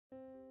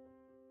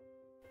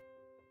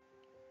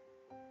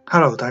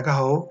Hello， 大家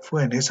好，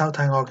歡迎你收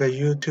睇我嘅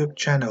YouTube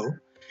channel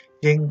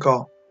英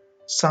國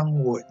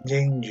生活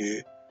英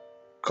語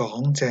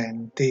講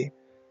正啲。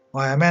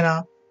我係阿 Man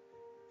啦，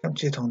今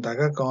次同大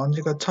家講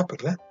呢個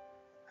topic 呢，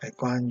係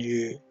關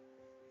於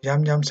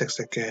飲飲食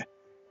食嘅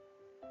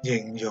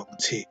形容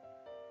詞，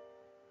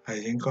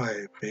係應該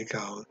係比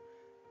較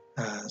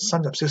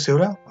深入少少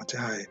啦，或者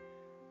係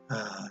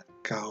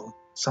較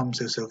深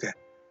少少嘅。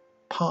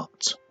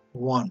Part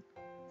 1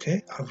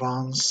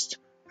 Advanced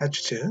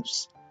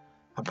Adjectives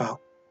about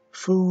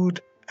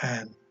food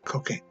and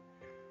cooking.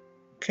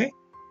 Okay?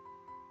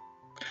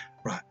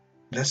 Right.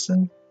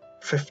 Lesson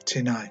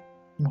 59.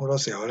 咁好多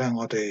時候咧，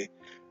我哋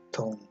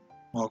同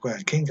外國人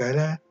傾偈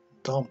咧，唔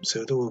多唔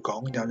少都會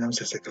講飲飲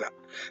食食噶啦。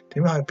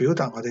點樣去表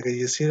達我哋嘅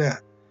意思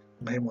咧？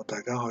咁希望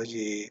大家可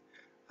以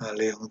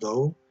利用到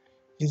呢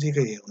啲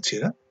嘅形容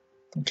詞啦。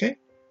Okay?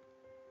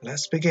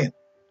 Let's begin.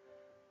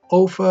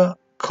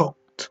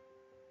 Overcooked,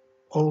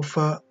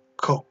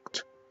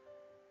 overcooked,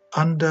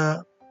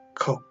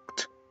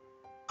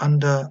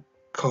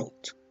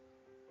 undercooked.Undercooked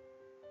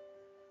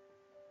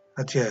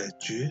一啲係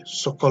煮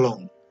熟個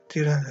籠，一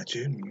啲咧係煮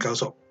唔夠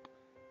熟。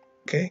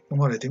OK，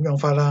 咁我哋點用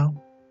法啦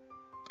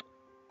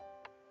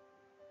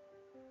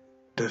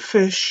 ？The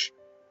fish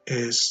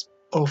is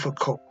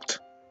overcooked.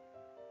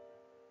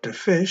 The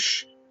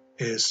fish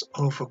is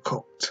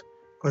overcooked.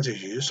 嗰條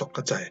魚熟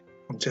得滯，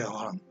咁即係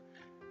可能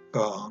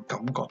個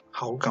感覺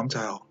口感就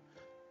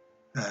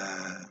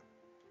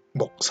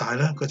木晒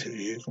啦，嗰條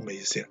魚咁嘅意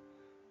思。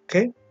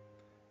OK。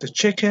The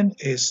chicken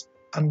is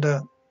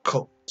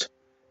undercooked.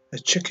 The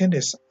chicken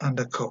is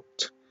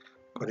undercooked.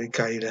 嗰啲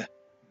雞咧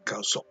唔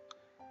夠熟，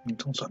咁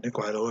通常啲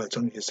鬼佬係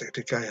中意食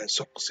啲雞係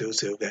熟少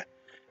少嘅，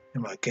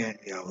因為驚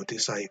有啲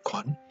細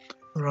菌。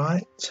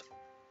Right?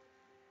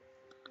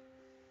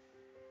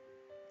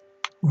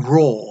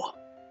 Raw,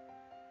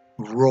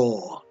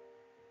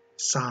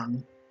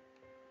生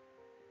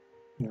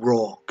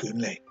raw 捲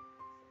嚟。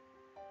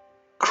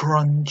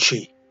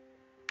Crunchy,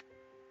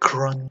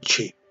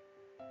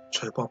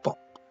 脆卜卜。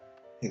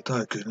亦都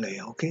係捲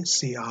嚟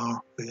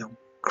 ，OK，CR 嘅音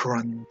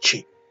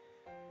 ，crunchy，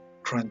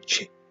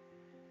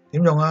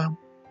點用啊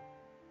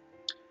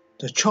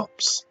 ？The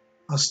chops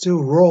are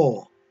still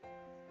raw.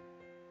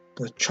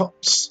 The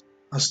chops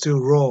are still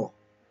raw.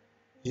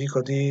 咦，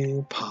嗰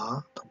啲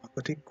扒同埋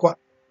嗰啲骨，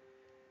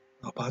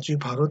牛扒、豬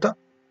扒都得，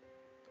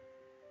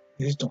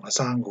呢啲仲係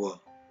生嘅喎。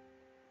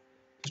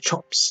The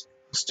chops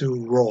are still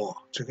raw.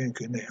 最緊要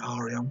捲嚟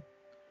R 音。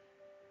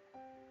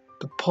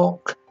The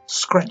pork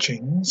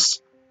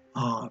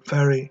scratchings.are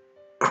very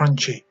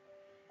crunchy.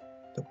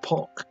 The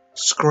pork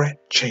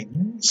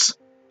scratchings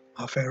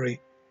are very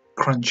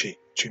crunchy.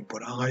 全部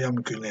啱音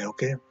捲嚟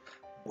 ，OK？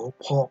 唔好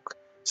pork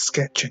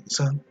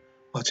scratchings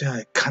或者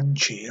係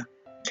crunchy 啊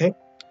 ，OK？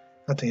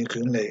 一定要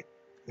捲嚟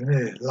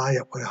拉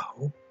入去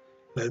口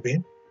裏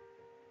邊。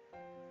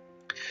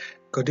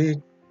嗰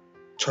啲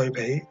脆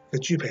皮嘅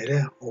豬皮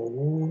咧，好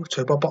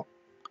脆卜卜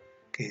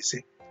嘅意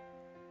思。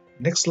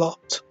Next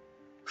lot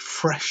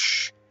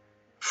fresh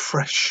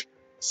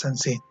新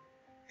鮮。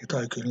亦都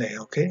係捲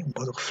嚟 ，OK， 唔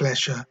好讀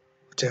flash 啊，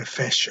或者係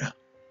fish 啊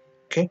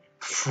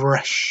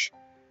 ，OK，fresh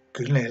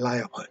捲嚟拉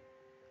入去。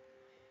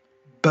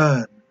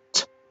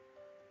burnt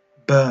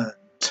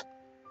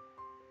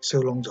燒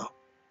燶咗，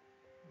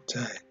即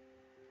係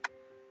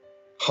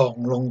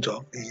烘燶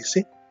咗嘅意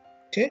思。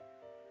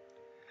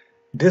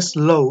OK，This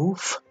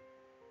loaf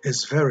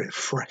is very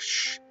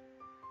fresh.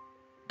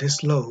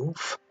 This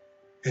loaf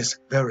is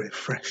very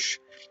fresh.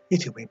 呢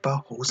條麵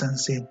包好新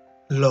鮮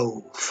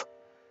 ，loaf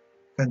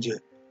跟住。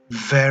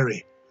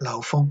very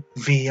漏風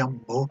V 音唔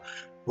好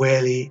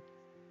very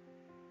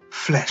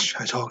flesh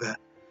係錯嘅，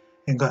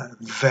應該係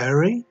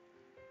very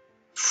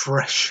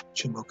fresh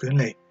全部捲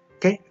嚟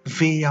 ，OK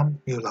V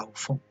音要漏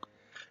風。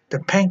The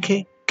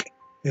pancake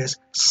is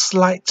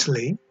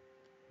slightly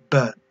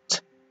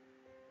burnt.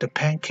 The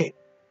pancake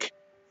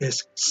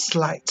is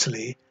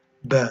slightly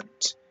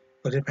burnt.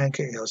 嗰啲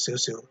pancake 有少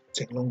少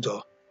整燶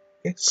咗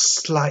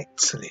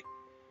 ，slightly。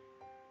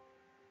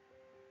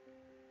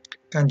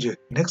跟住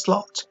next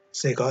lot。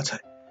四個一齊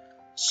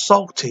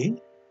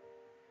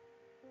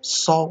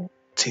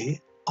salty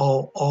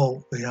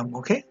O 嘅音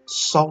 ，OK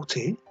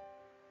salty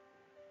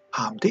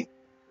鹹啲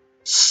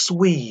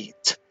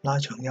sweet 拉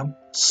長音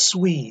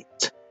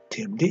sweet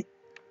甜啲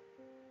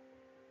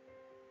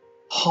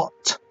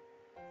hot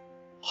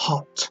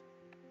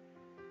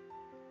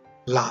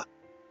辣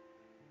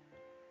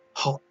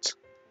hot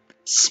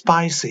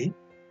spicy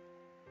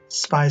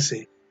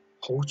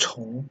好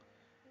重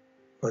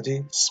嗰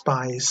啲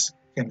spice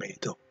嘅味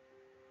道。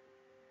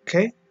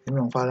OK， 點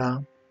用法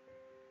啦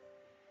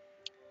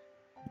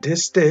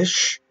 ？This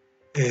dish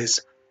is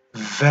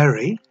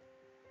very，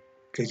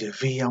 記住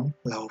V 音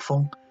漏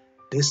風。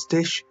This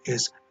dish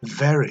is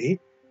very，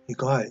 如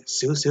果係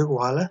少少嘅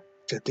話咧，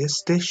就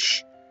This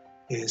dish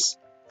is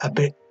a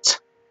bit，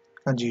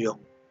 跟住用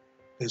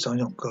你想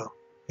用個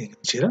形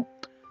容詞啦。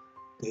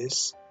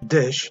This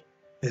dish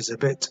is a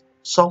bit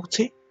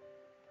salty,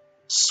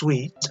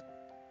 sweet,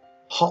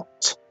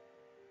 hot，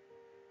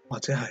 或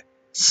者係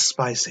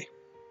spicy。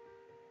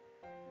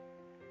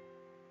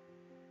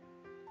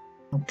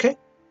OK，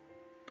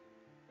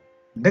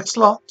 next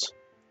lot，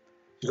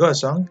 如果係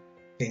想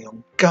形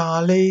容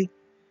咖喱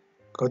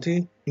嗰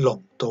啲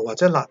濃度或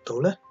者辣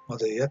度咧，我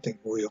哋一定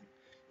會用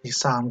呢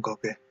三個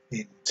嘅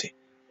形容詞。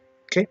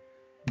OK，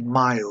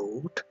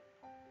 mild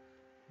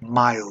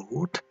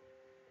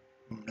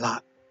唔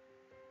辣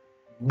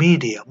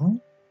 ，medium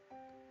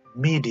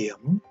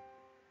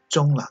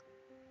中辣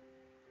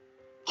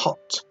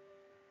 ，hot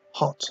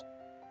好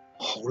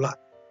辣。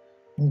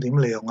咁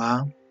點利用啊？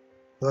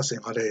好多時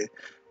我哋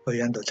去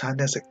印度餐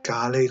廳食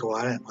咖喱嘅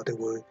話咧，我哋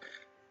會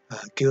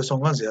叫餸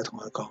嗰陣時就同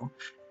佢講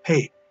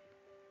 ，Hey,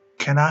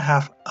 can I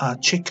have a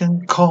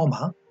chicken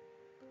korma?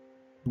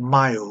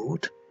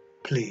 Mild,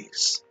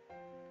 please.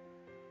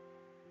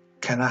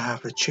 Can I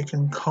have a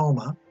chicken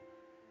korma?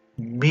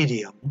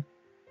 Medium,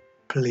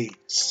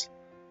 please.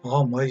 我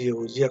可唔可以要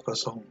呢一個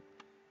餸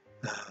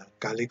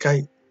咖喱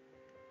雞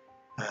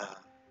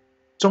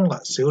中辣、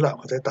小辣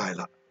或者大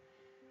辣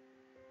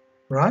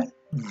 ？Right?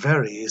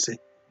 Very easy,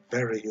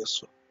 very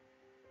useful.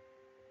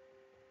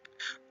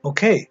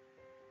 Okay,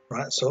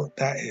 right, so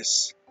that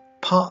is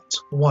part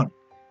 1.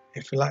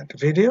 If you like the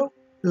video,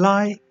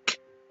 like,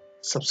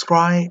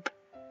 subscribe,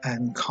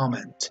 and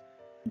comment.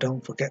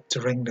 Don't forget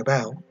to ring the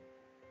bell.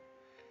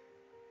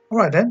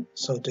 Alright then,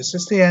 so this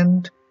is the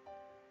end.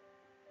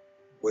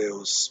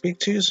 We'll speak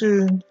to you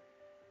soon.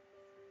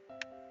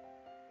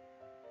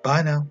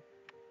 Bye now.